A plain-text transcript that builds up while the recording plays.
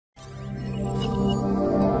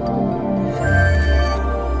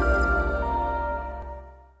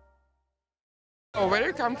where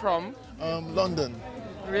you come from? London.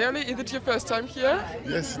 Really? Is it your first time here?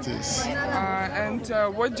 Yes, it is. And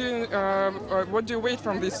what do you wait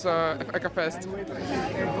from this EcoFest?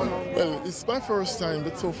 Well, it's my first time,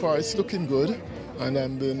 but so far it's looking good, and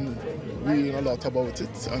I've been reading a lot about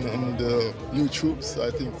it and YouTube. So I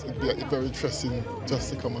think it'd be very interesting just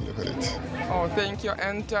to come and look at it. Oh, thank you.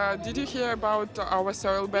 And did you hear about our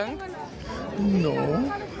soil bank?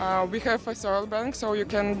 No. We have a soil bank, so you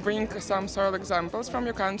can bring some soil examples from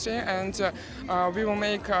your country, and we will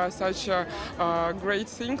make such a great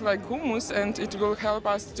thing like humus, and it will help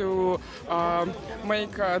us to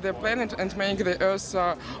make the planet and make the earth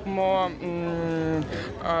more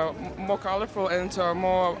colorful, and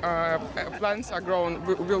more plants are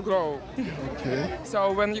will grow. Okay.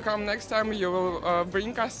 So when you come next time, you will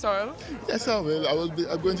bring us soil. Yes, I will.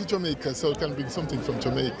 I'm going to Jamaica, so I can bring something from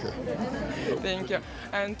Jamaica. Thank you.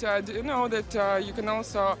 And do you know that you can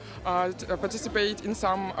also participate in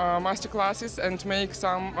some master classes and make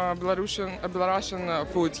some Belarusian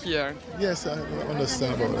food here? Yes, I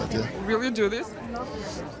understand about that, yeah. Will you do this?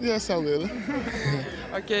 Yes, I will.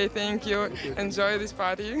 Okay, thank you. Enjoy this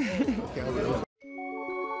party. Okay, I will.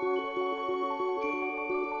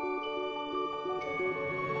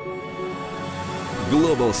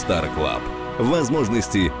 Global Star Club.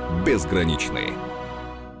 Возможности безграничны.